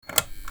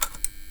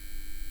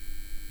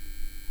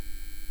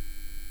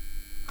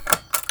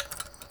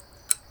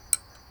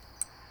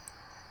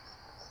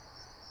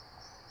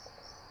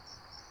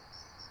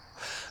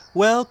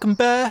Welcome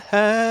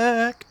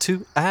back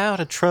to Out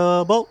of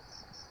Trouble,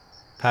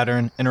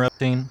 Pattern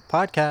Interrupting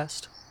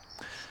Podcast.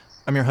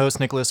 I'm your host,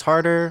 Nicholas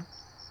Harder.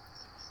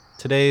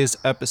 Today's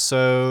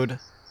episode,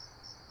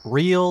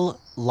 Real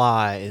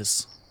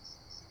Lies.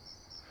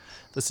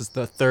 This is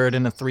the third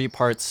in a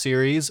three-part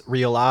series,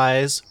 Real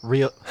Eyes,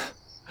 Real...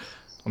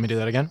 Let me do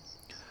that again.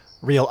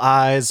 Real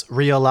Eyes,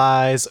 Real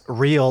Lies,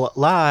 Real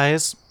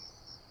Lies.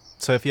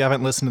 So if you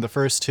haven't listened to the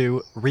first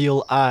two,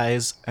 Real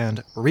Eyes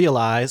and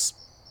Realize,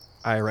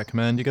 I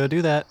recommend you go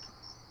do that.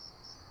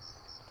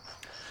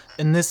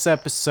 In this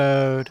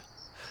episode,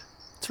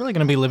 it's really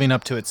going to be living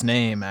up to its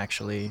name,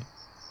 actually,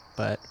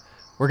 but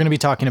we're going to be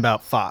talking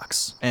about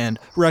Fox and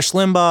Rush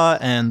Limbaugh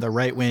and the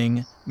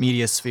right-wing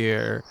media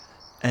sphere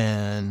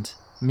and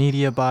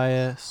media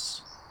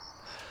bias.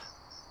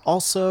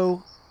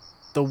 Also,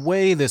 the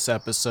way this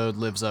episode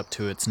lives up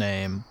to its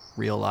name,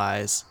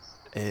 Realize,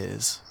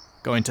 is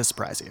going to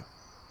surprise you.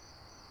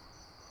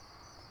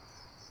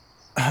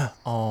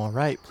 All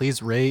right,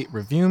 please rate,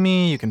 review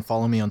me. You can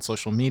follow me on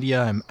social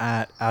media. I'm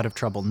at Out of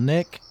Trouble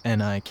Nick,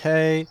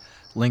 N-I-K.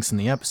 Links in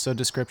the episode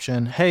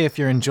description. Hey, if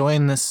you're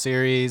enjoying this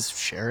series,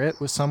 share it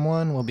with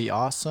someone. Will be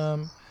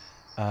awesome.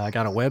 I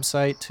got a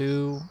website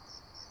too.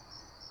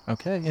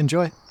 Okay,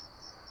 enjoy.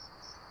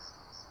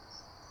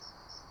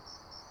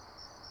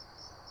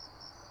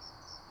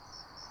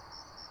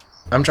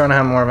 I'm trying to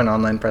have more of an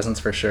online presence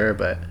for sure,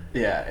 but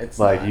yeah, it's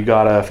like you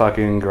gotta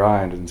fucking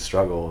grind and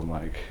struggle, and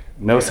like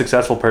no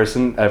successful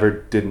person ever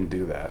didn't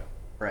do that.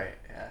 Right,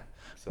 yeah.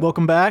 So,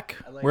 welcome back.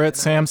 We're at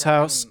Sam's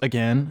house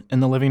again in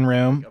the living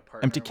room.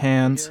 Empty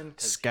cans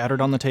scattered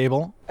on the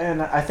table.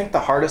 And I think the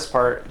hardest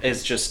part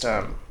is just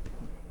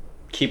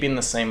keeping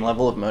the same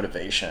level of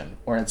motivation,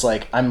 where it's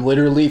like I'm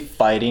literally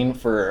fighting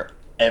for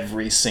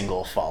every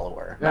single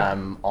follower. Yeah.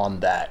 I'm on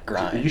that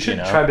grind. You should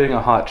try being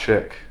a hot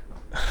chick.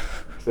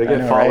 They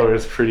get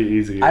followers pretty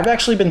easy. I've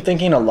actually been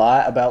thinking a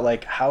lot about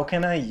like how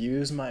can I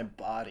use my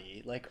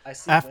body. Like I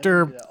see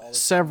after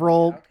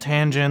several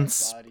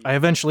tangents, I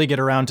eventually get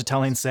around to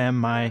telling Sam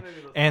my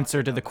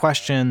answer to the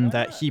question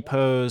that he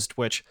posed,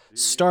 which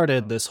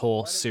started this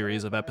whole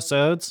series of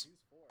episodes.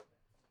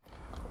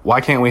 Why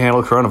can't we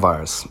handle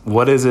coronavirus?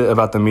 What is it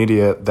about the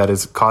media that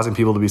is causing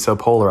people to be so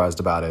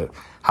polarized about it?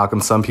 How come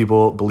some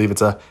people believe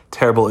it's a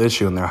terrible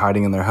issue and they're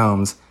hiding in their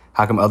homes?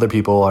 How come other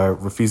people are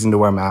refusing to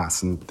wear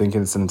masks and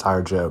thinking it's an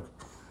entire joke?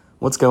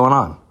 What's going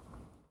on?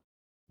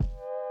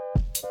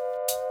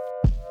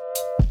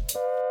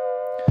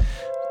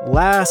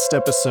 Last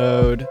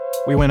episode,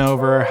 we went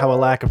over how a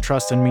lack of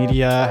trust in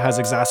media has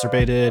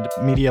exacerbated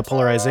media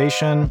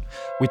polarization.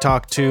 We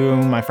talked to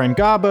my friend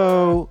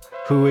Gabo,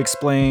 who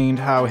explained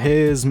how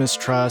his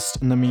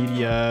mistrust in the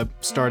media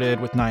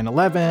started with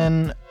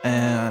 9/11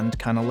 and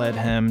kind of led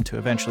him to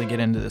eventually get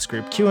into this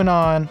group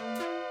QAnon.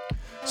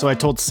 So I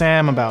told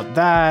Sam about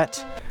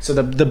that. So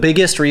the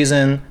biggest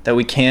reason that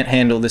we can't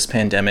handle this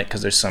pandemic,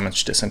 because there's so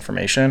much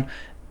disinformation,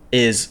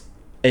 is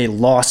a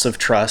loss of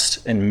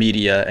trust in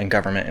media and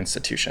government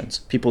institutions.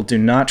 People do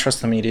not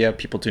trust the media.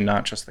 People do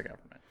not trust the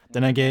government.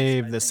 Then I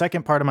gave the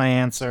second part of my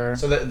answer.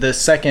 So the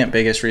second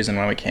biggest reason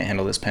why we can't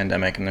handle this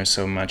pandemic and there's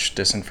so much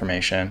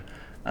disinformation,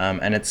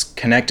 and it's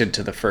connected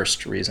to the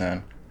first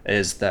reason,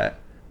 is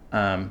that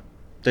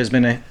there's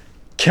been a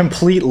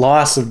complete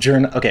loss of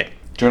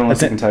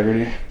journalistic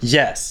integrity?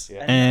 Yes.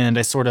 Yeah. And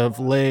I sort of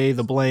lay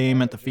the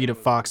blame at the feet of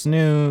Fox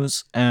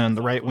News and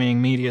the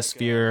right-wing media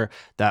sphere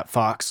that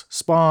Fox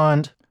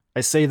spawned. I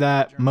say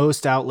that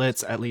most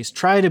outlets at least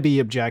try to be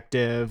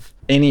objective.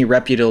 Any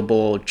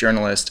reputable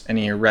journalist,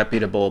 any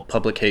reputable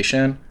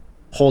publication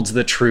holds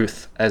the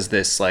truth as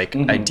this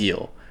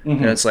ideal. Mm-hmm. You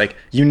know, it's like,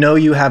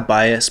 you have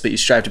bias, but you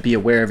strive to be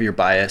aware of your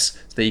bias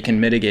so that you can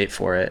mitigate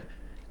for it.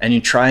 And you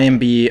try and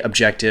be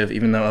objective,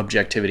 even though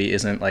objectivity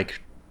isn't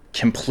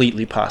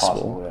completely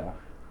possible. Yeah.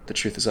 The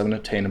truth is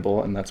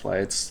unattainable, and that's why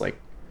it's you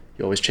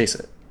always chase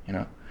it,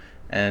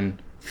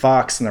 And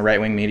Fox and the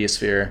right-wing media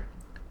sphere,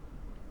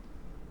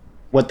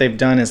 what they've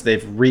done is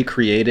they've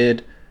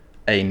recreated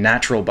a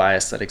natural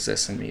bias that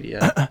exists in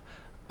media.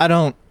 I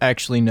don't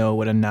actually know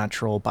what a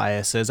natural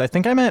bias is. I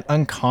think I meant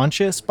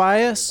unconscious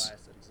bias.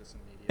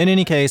 In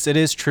any case, it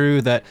is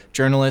true that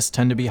journalists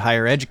tend to be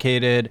higher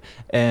educated,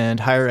 and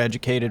higher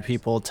educated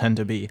people tend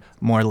to be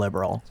more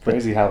liberal. It's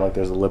crazy how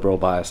there's a liberal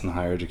bias in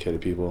higher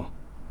educated people.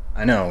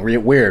 I know,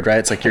 weird, right?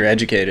 It's like you're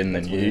educated and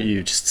then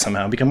you just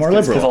somehow become more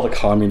liberal. Because all the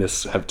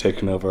communists have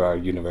taken over our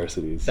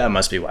universities. That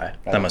must be why.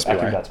 I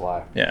think that's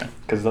why. Yeah.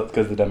 Because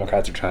the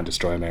Democrats are trying to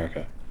destroy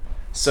America.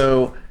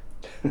 So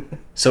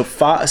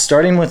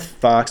starting with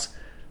Fox,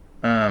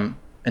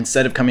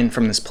 instead of coming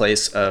from this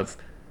place of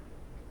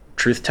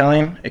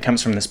truth-telling, it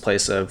comes from this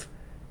place of,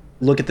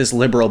 look at this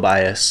liberal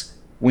bias.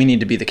 We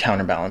need to be the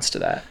counterbalance to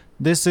that.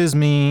 This is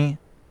me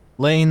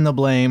laying the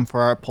blame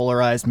for our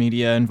polarized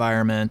media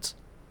environment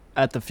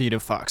at the feet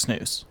of Fox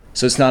News.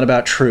 So it's not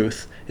about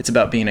truth, it's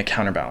about being a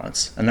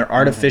counterbalance. And they're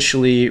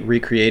artificially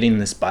recreating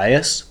this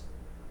bias.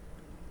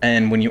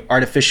 And when you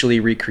artificially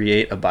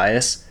recreate a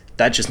bias,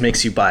 that just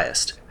makes you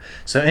biased.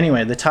 So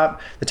anyway, the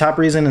top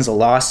reason is a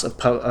loss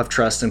of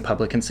trust in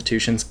public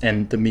institutions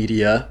and the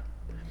media,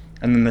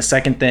 and then the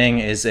second thing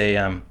is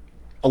a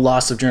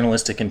loss of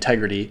journalistic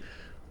integrity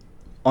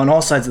on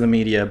all sides of the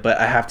media, but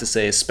I have to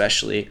say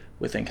especially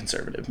within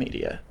conservative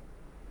media.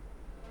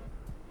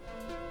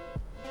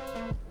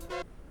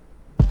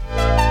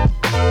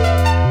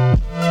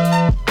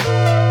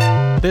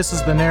 This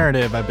is the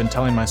narrative I've been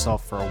telling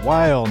myself for a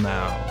while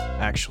now,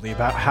 actually,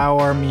 about how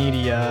our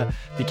media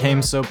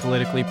became so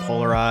politically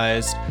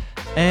polarized.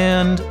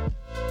 And,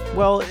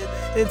 well,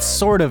 it's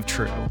sort of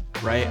true,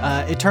 right?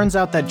 It turns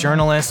out that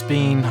journalists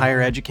being higher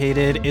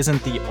educated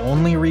isn't the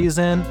only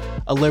reason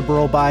a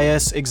liberal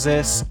bias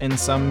exists in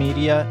some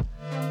media.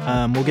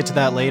 We'll get to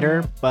that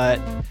later, but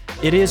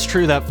it is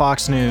true that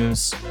Fox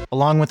News,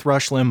 along with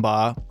Rush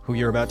Limbaugh, who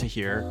you're about to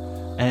hear,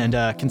 and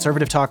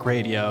conservative talk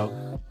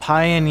radio,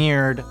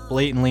 pioneered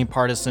blatantly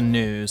partisan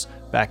news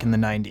back in the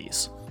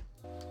 90s.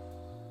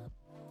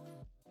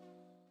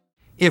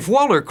 If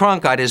Walter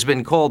Cronkite has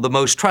been called the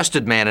most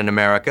trusted man in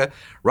America,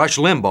 Rush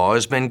Limbaugh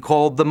has been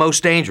called the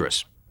most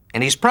dangerous.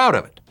 And he's proud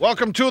of it.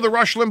 Welcome to the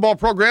Rush Limbaugh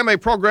program, a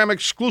program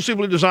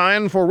exclusively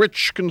designed for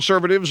rich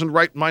conservatives and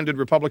right-minded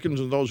Republicans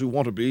and those who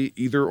want to be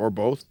either or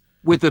both.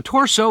 With a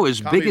torso as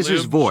Tommy big as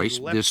his lives, voice,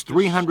 left this is-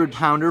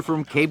 300-pounder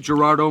from Cape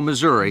Girardeau,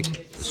 Missouri,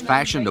 has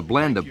fashioned a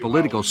blend of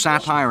political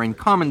satire and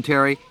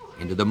commentary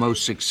into the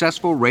most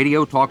successful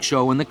radio talk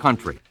show in the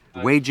country,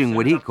 waging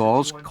what he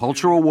calls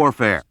cultural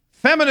warfare.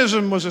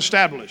 Feminism was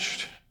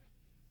established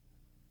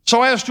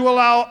so as to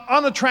allow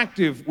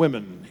unattractive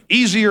women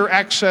easier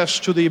access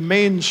to the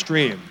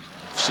mainstream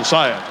of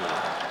society.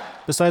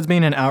 Besides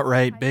being an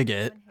outright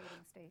bigot,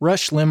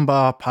 Rush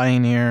Limbaugh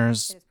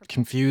pioneers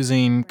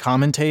confusing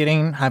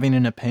commentating, having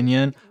an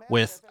opinion,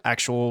 with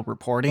actual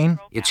reporting.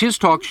 It's his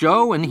talk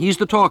show, and he's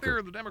the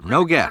talker.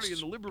 No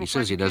guests. He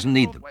says he doesn't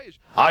need them.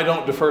 I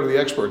don't defer to the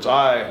experts.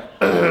 I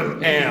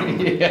am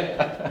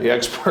the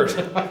expert.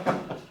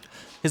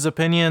 His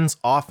opinions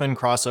often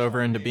cross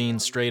over into being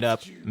straight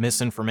up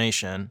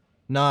misinformation,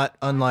 not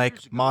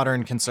unlike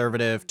modern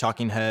conservative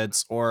talking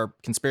heads or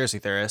conspiracy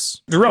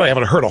theorists. You really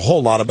haven't heard a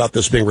whole lot about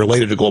this being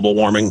related to global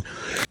warming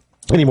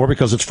anymore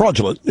because it's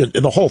fraudulent.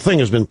 The whole thing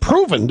has been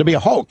proven to be a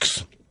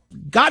hoax.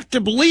 Got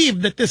to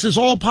believe that this is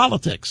all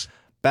politics.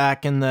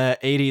 Back in the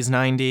 80s,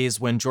 90s,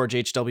 when George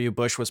H.W.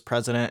 Bush was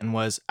president and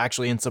was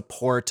actually in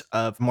support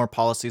of more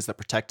policies that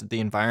protected the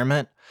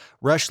environment,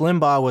 Rush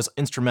Limbaugh was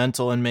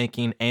instrumental in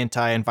making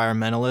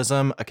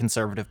anti-environmentalism a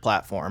conservative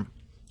platform.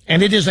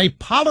 And it is a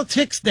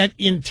politics that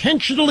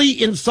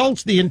intentionally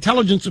insults the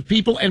intelligence of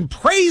people and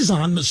preys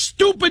on the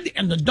stupid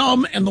and the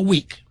dumb and the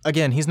weak.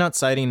 Again, he's not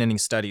citing any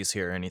studies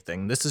here or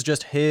anything. This is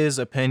just his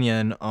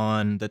opinion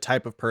on the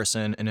type of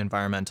person an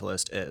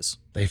environmentalist is.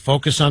 They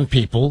focus on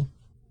people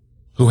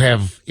who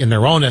have, in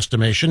their own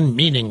estimation,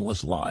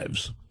 meaningless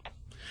lives.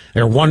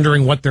 They're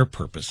wondering what their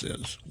purpose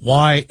is.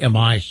 Why am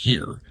I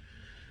here?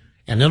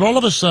 And then all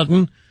of a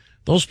sudden,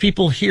 those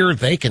people hear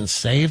they can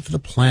save the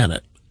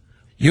planet.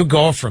 You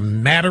go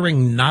from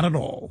mattering not at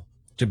all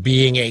to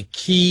being a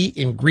key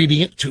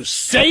ingredient to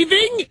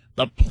saving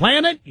the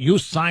planet. You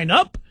sign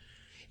up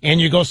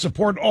and you go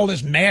support all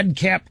this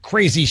madcap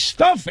crazy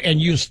stuff and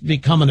you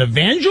become an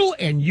evangel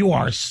and you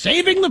are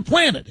saving the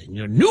planet and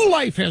your new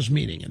life has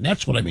meaning. And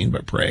that's what I mean by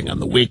preying on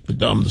the weak, the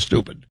dumb, the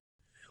stupid.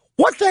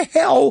 What the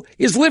hell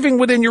is living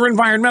within your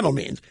environmental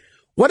means?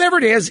 Whatever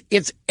it is,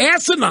 it's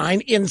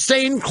asinine,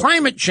 insane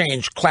climate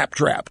change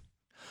claptrap.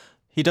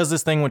 He does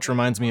this thing which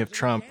reminds me of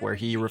Trump, where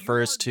he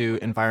refers to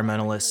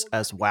environmentalists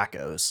as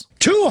wackos.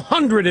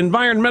 200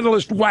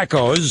 environmentalist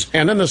wackos,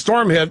 and then the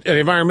storm hit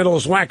and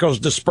environmentalist wackos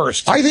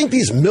dispersed. I think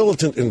these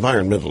militant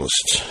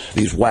environmentalists,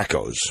 these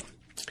wackos,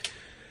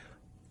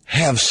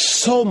 have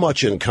so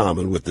much in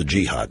common with the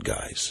jihad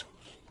guys.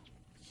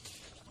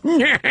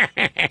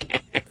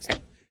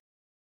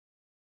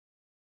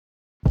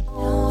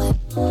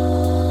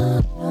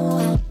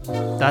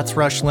 That's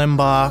Rush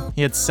Limbaugh.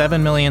 He had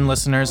 7 million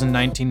listeners in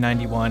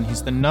 1991.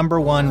 He's the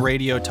 #1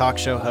 radio talk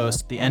show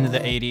host at the end of the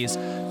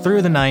 80s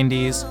through the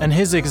 90s, and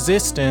his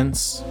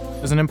existence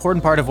is an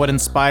important part of what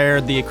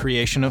inspired the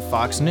creation of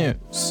Fox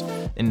News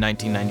in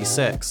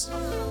 1996.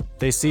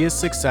 They see his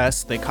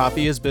success, they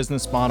copy his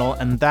business model,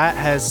 and that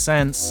has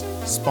since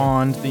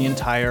spawned the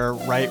entire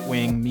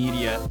right-wing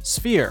media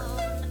sphere.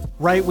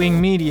 Right-wing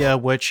media,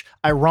 which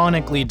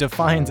ironically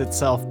defines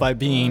itself by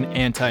being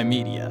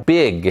anti-media.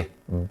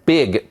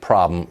 Big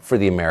problem for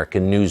the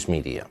American news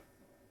media.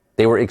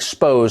 They were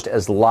exposed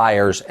as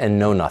liars and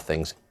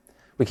know-nothings.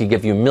 We could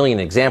give you a million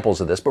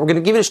examples of this, but we're going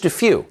to give you just a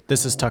few.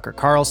 This is Tucker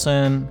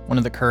Carlson, one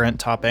of the current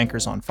top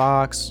anchors on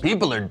Fox.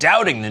 People are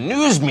doubting the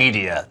news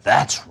media.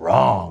 That's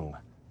wrong.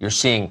 You're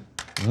seeing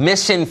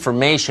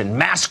misinformation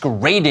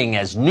masquerading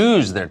as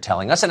news, they're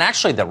telling us. And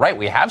actually, they're right.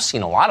 We have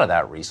seen a lot of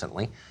that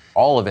recently.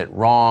 All of it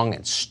wrong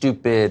and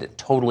stupid,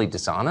 totally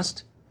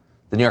dishonest.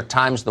 The New York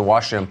Times and the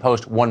Washington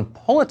Post won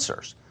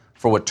Pulitzers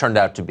for what turned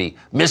out to be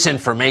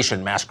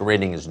misinformation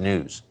masquerading as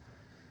news.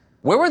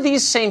 Where were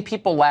these same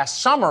people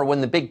last summer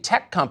when the big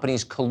tech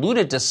companies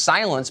colluded to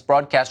silence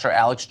broadcaster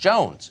Alex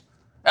Jones?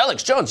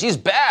 Alex Jones, he's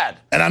bad.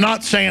 And I'm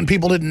not saying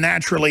people didn't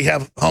naturally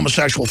have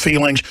homosexual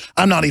feelings.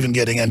 I'm not even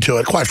getting into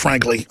it, quite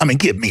frankly. I mean,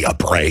 give me a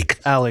break.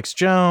 Alex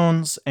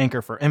Jones,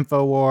 anchor for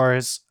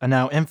InfoWars, a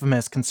now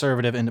infamous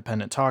conservative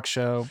independent talk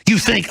show. You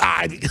think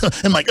I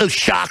am like,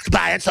 shocked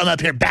by it, so I'm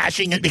up here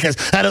bashing it because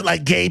I don't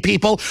like gay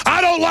people?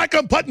 I don't like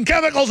them putting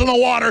chemicals in the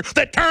water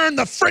that turn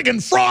the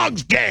friggin'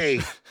 frogs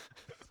gay.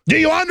 Do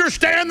you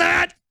understand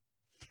that?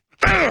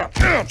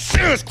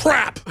 Serious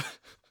crap.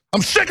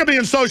 I'm sick of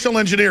being social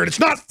engineered. It's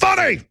not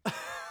funny.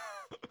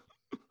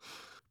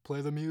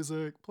 Play the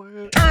music, play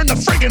it. Turn the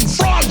friggin'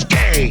 frogs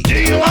gay. Do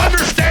you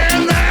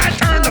understand that?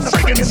 Turn the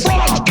friggin'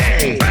 frogs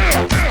gay.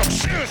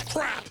 Serious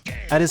crap.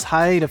 At his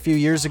height a few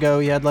years ago,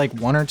 he had like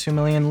 1 or 2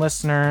 million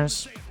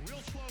listeners.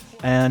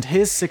 And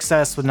his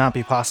success would not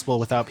be possible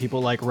without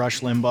people like Rush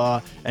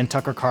Limbaugh and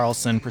Tucker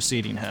Carlson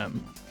preceding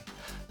him.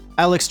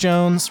 Alex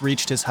Jones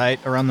reached his height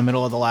around the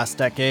middle of the last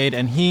decade,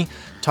 and he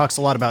talks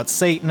a lot about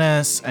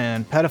Satanists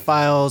and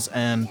pedophiles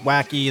and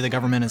wacky, the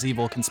government is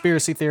evil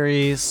conspiracy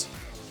theories.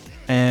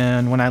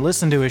 And when I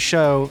listen to his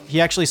show,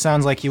 he actually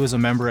sounds like he was a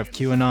member of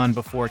QAnon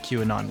before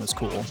QAnon was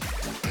cool.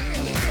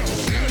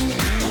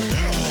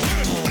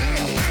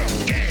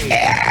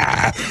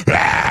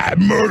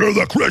 Murder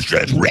the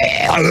Christians.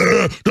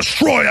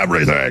 Destroy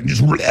everything.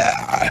 Just,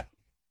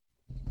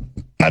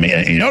 I mean,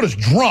 you notice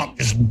drunk,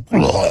 just,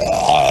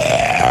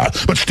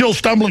 but still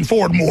stumbling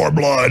forward, more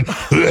blood.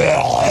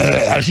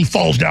 As he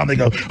falls down, they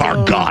go,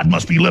 our God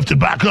must be lifted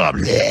back up.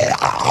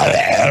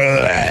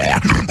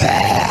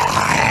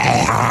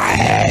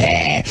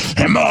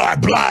 And more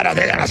blood on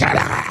the other side.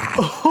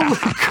 Holy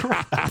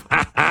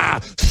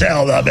crap.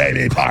 Sell the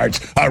baby parts.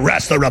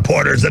 Arrest the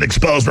reporters that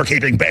expose for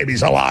keeping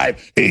babies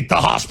alive. Eat the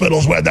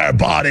hospitals with their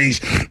bodies.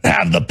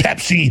 Have the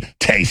Pepsi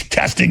taste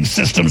testing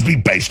systems be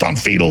based on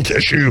fetal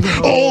tissue.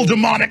 All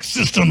demonic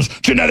systems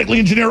genetically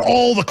engineer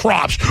all the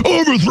crops.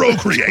 Overthrow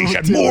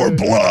creation. More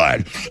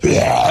blood.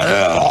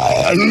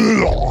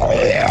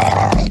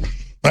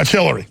 That's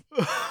Hillary.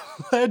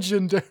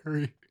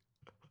 Legendary.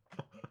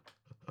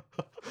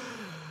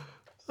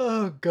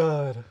 Oh,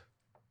 God.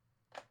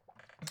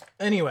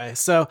 Anyway,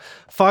 so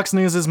Fox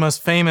News'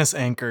 most famous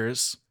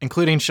anchors,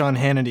 including Sean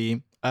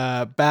Hannity,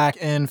 back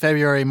in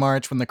February,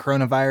 March, when the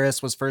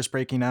coronavirus was first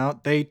breaking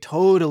out, they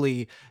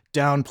totally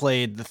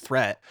downplayed the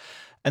threat.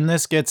 And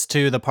this gets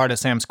to the part of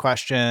Sam's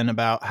question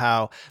about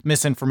how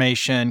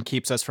misinformation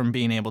keeps us from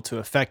being able to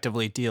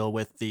effectively deal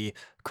with the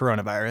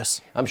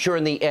coronavirus. I'm sure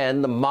in the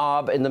end, the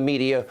mob and the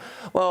media,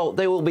 well,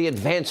 they will be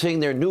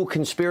advancing their new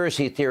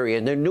conspiracy theory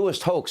and their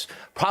newest hoax.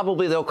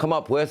 Probably they'll come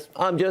up with,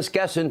 I'm just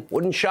guessing,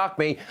 wouldn't shock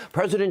me,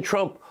 President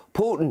Trump,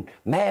 Putin,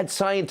 mad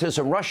scientists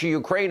in Russia,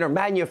 Ukraine are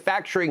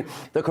manufacturing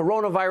the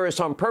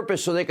coronavirus on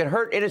purpose so they can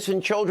hurt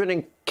innocent children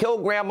and kill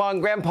grandma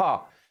and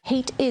grandpa.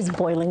 Hate is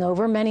boiling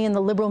over, many in the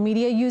liberal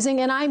media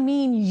using, and I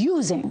mean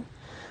using,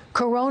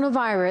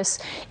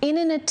 coronavirus in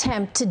an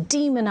attempt to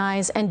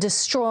demonize and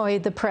destroy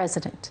the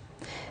president.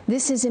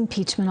 This is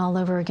impeachment all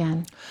over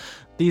again.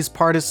 These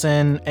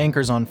partisan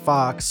anchors on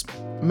Fox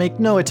make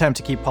no attempt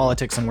to keep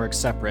politics and work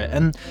separate,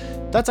 and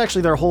that's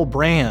actually their whole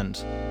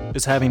brand,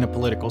 is having a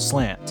political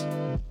slant.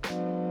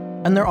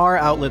 And there are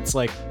outlets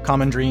like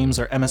Common Dreams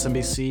or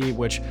MSNBC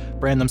which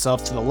brand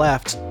themselves to the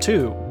left,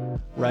 too,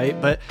 right?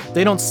 But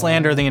they don't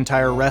slander the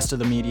entire rest of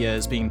the media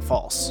as being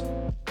false.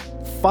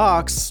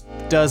 Fox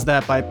does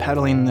that by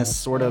peddling this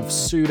sort of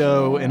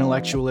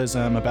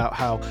pseudo-intellectualism about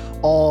how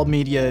all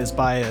media is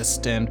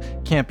biased and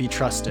can't be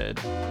trusted.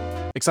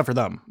 Except for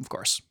them, of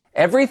course.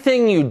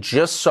 Everything you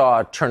just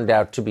saw turned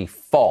out to be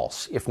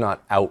false, if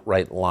not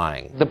outright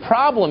lying. The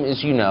problem,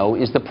 as you know,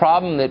 is the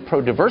problem that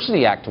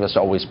pro-diversity activists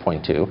always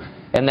point to,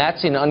 and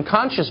that's in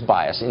unconscious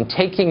bias, in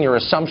taking your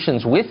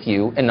assumptions with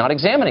you and not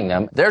examining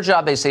them. Their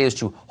job, they say, is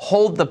to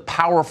hold the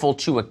powerful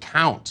to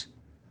account.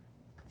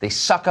 They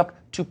suck up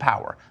to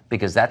power,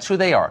 because that's who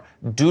they are.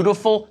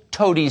 Dutiful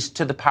toadies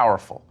to the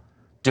powerful,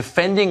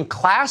 defending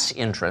class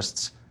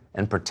interests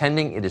and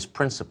pretending it is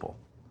principle.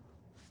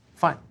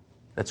 Fine,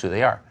 that's who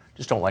they are.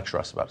 Just don't lecture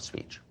us about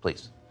speech,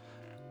 please.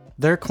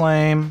 Their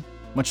claim,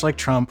 much like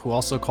Trump, who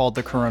also called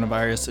the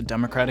coronavirus a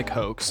Democratic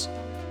hoax,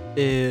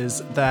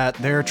 is that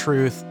their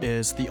truth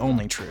is the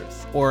only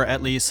truth, or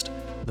at least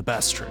the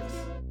best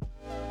truth.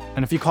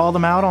 And if you call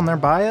them out on their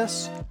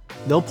bias,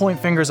 they'll point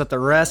fingers at the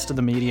rest of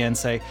the media and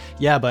say,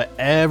 yeah, but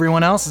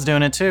everyone else is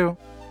doing it too.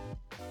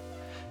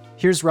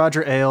 Here's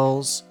Roger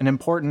Ailes, an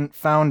important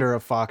founder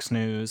of Fox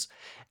News,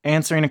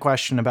 answering a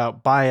question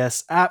about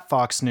bias at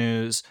Fox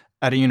News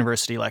at a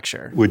university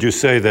lecture. Would you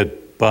say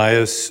that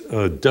bias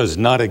does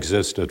not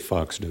exist at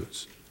Fox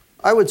News?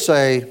 I would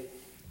say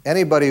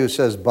anybody who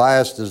says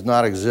bias does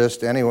not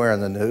exist anywhere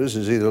in the news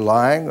is either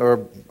lying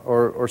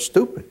or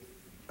stupid.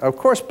 Of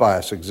course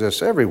bias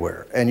exists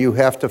everywhere, and you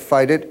have to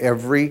fight it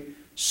every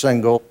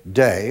single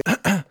day.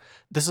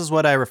 This is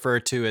what I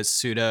refer to as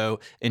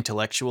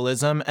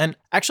pseudo-intellectualism, and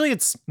actually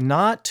it's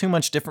not too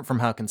much different from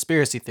how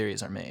conspiracy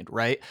theories are made,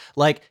 right?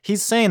 Like,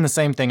 he's saying the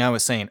same thing I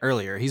was saying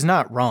earlier. He's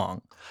not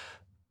wrong.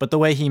 But the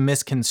way he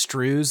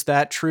misconstrues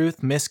that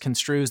truth,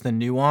 misconstrues the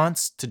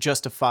nuance to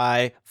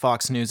justify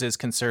Fox News'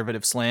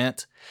 conservative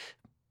slant,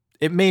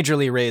 it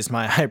majorly raised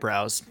my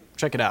eyebrows.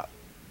 Check it out.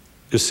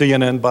 Is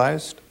CNN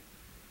biased?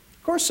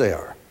 Of course they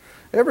are.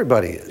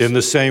 Everybody is. In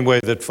the same way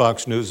that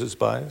Fox News is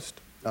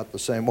biased? Not the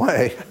same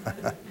way.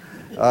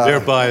 They're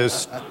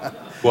biased.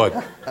 What?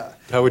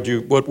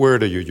 What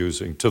word are you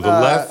using? To the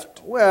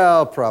left?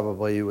 Well,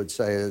 probably you would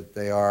say that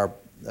they are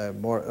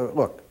more.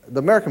 Look, the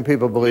American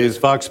people believe. Is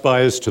Fox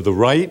biased to the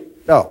right?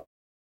 No.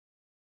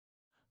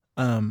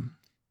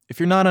 If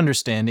you're not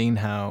understanding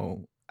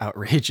how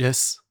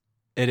outrageous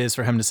it is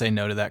for him to say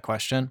no to that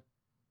question,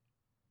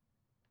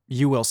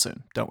 you will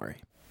soon. Don't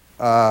worry.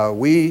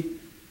 We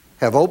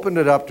have opened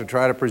it up to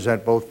try to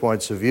present both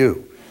points of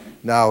view.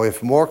 Now,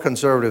 if more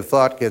conservative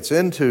thought gets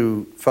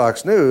into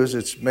Fox News,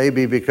 it's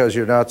maybe because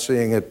you're not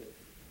seeing it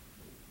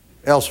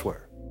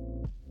elsewhere.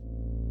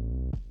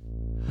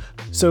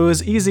 So it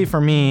was easy for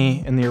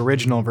me in the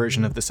original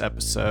version of this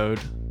episode,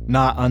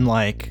 not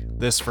unlike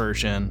this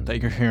version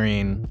that you're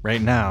hearing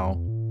right now,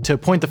 to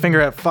point the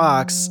finger at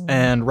Fox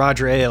and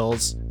Roger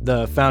Ailes,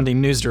 the founding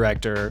news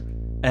director,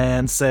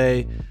 and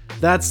say,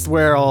 that's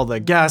where all the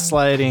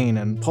gaslighting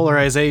and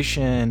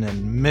polarization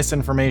and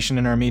misinformation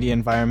in our media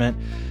environment,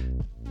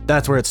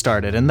 that's where it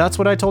started. And that's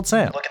what I told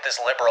Sam. Look at this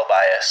liberal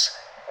bias.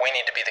 We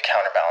need to be the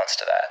counterbalance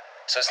to that.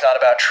 So it's not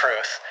about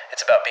truth,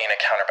 it's about being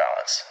a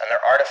counterbalance. And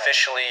they're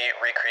artificially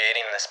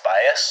recreating this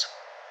bias.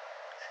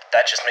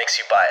 That just makes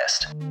you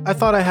biased. I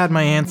thought I had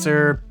my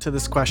answer to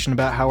this question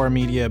about how our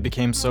media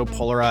became so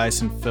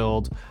polarized and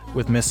filled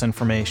with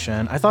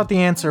misinformation. I thought the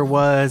answer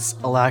was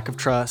a lack of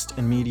trust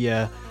in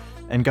media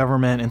and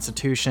government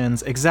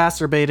institutions,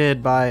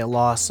 exacerbated by a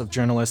loss of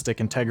journalistic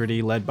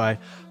integrity led by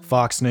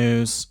Fox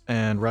News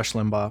and Rush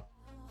Limbaugh.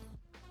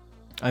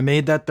 I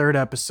made that third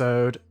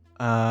episode,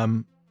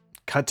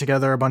 cut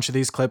together a bunch of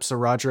these clips of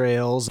Roger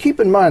Ailes. Keep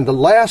in mind, the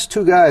last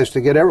two guys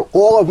to get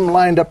all of them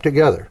lined up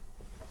together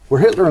were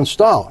Hitler and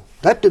Stalin.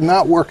 That did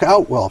not work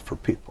out well for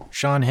people.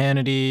 Sean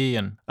Hannity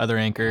and other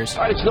anchors.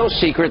 All right, it's no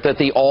secret that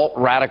the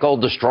alt-radical,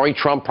 destroy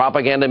Trump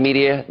propaganda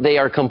media, they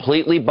are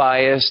completely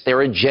biased,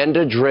 they're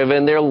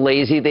agenda-driven, they're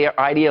lazy, they are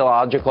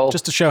ideological.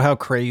 Just to show how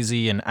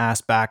crazy and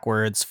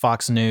ass-backwards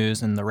Fox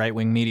News and the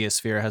right-wing media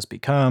sphere has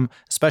become,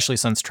 especially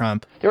since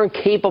Trump. They're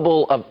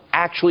incapable of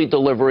actually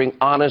delivering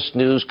honest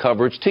news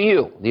coverage to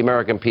you, the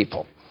American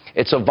people.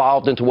 It's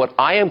evolved into what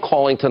I am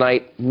calling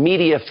tonight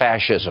media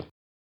fascism.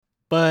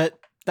 But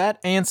that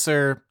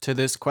answer to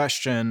this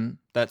question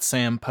that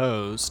Sam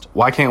posed.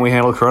 Why can't we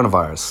handle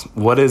coronavirus?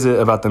 What is it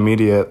about the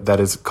media that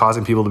is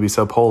causing people to be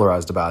so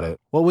polarized about it?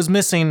 What was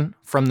missing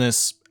from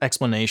this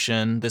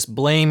explanation, this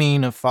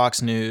blaming of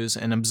Fox News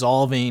and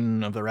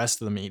absolving of the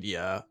rest of the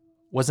media,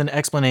 was an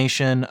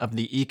explanation of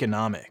the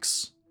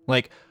economics.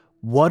 Like,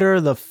 what are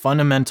the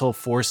fundamental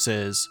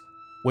forces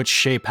which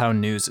shape how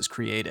news is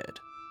created?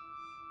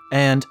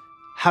 And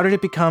how did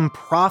it become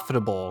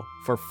profitable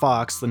for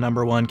Fox, the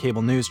 #1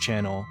 cable news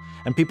channel,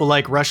 and people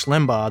like Rush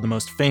Limbaugh, the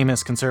most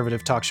famous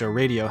conservative talk show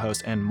radio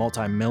host and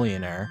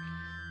multimillionaire?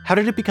 How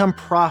did it become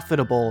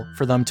profitable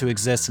for them to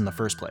exist in the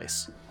first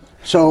place?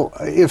 So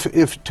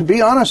if to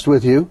be honest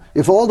with you,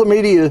 if all the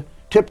media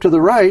tipped to the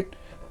right,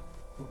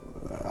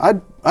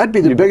 I'd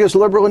be the biggest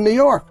liberal in New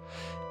York.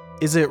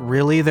 Is it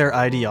really their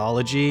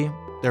ideology,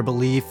 their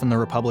belief in the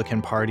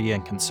Republican Party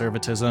and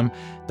conservatism,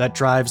 that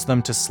drives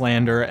them to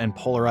slander and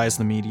polarize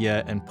the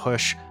media and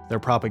push their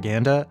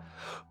propaganda?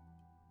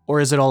 Or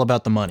is it all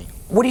about the money?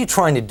 What are you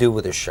trying to do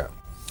with this show?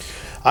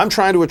 I'm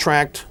trying to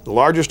attract the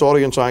largest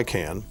audience I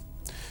can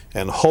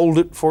and hold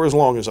it for as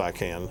long as I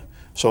can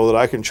so that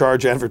I can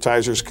charge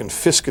advertisers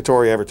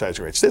confiscatory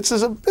advertising rates. This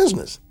is a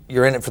business.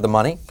 You're in it for the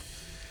money?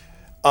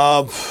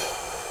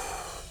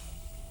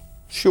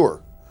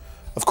 Sure.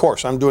 Of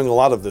course, I'm doing a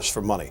lot of this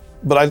for money.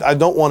 But I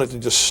don't want it to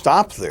just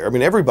stop there. I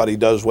mean, everybody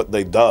does what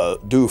they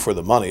do for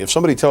the money. If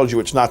somebody tells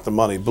you it's not the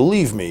money,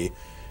 believe me,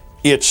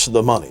 it's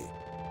the money.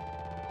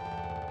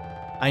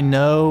 I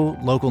know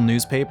local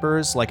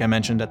newspapers, like I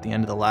mentioned at the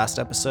end of the last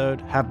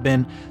episode, have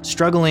been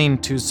struggling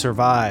to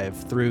survive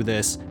through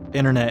this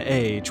internet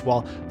age,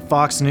 while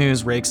Fox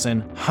News rakes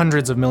in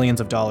hundreds of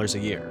millions of dollars a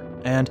year.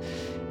 And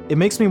it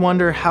makes me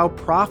wonder how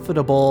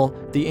profitable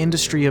the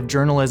industry of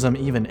journalism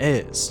even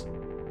is.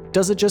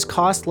 Does it just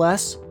cost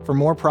less for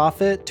more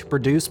profit to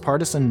produce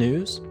partisan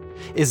news?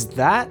 Is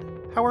that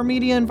how our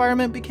media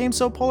environment became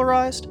so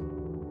polarized?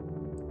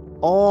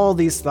 All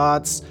these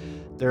thoughts,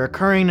 they're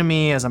occurring to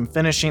me as I'm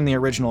finishing the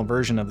original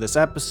version of this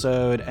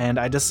episode, and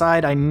I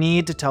decide I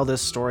need to tell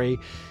this story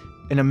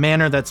in a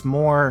manner that's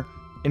more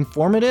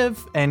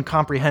informative and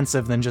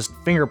comprehensive than just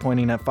finger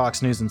pointing at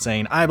Fox News and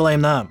saying, I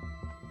blame them.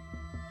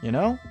 You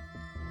know?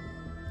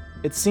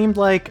 It seemed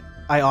like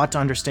I ought to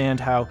understand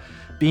how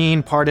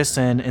being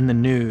partisan in the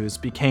news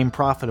became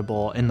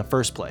profitable in the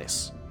first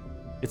place.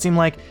 It seemed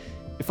like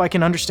if I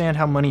can understand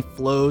how money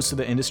flows to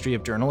the industry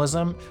of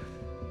journalism,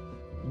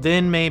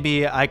 then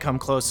maybe I come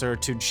closer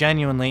to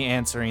genuinely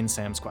answering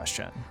Sam's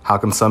question. How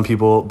come some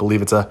people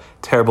believe it's a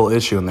terrible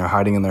issue and they're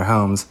hiding in their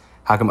homes?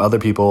 How come other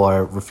people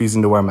are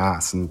refusing to wear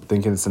masks and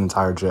thinking it's an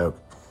entire joke?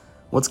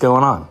 What's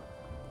going on?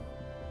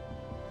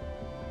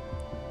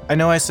 I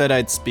know I said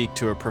I'd speak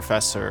to a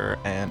professor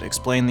and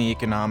explain the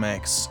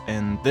economics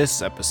in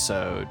this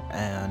episode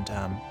and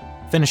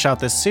finish out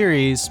this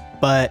series,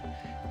 but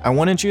I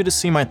wanted you to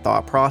see my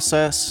thought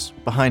process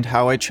behind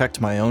how I checked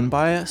my own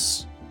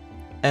bias.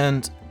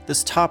 And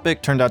this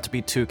topic turned out to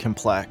be too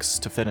complex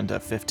to fit into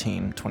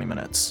 15-20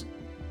 minutes.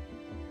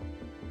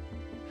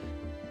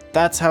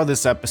 That's how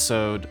this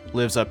episode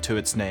lives up to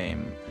its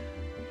name.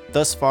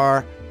 Thus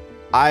far,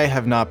 I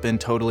have not been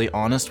totally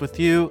honest with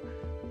you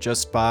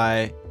just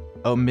by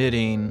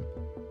omitting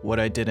what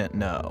I didn't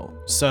know.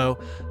 So,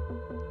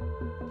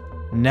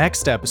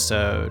 next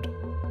episode,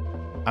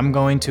 I'm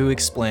going to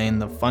explain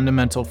the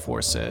fundamental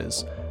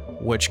forces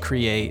which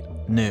create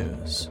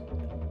news.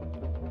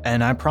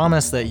 And I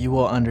promise that you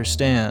will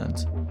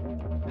understand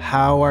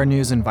how our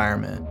news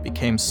environment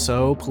became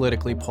so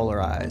politically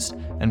polarized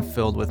and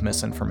filled with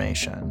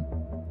misinformation.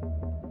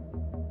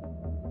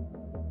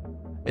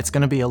 It's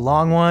going to be a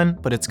long one,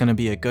 but it's going to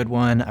be a good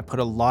one. I put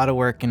a lot of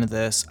work into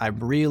this. I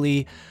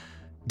really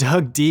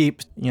dug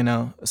deep,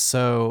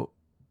 so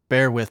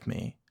bear with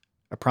me.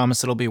 I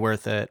promise it'll be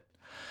worth it.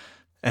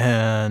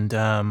 And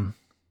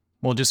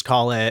we'll just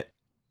call it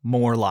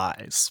More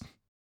Lies.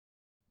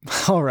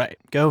 All right,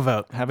 go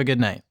vote. Have a good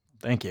night.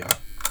 Thank you.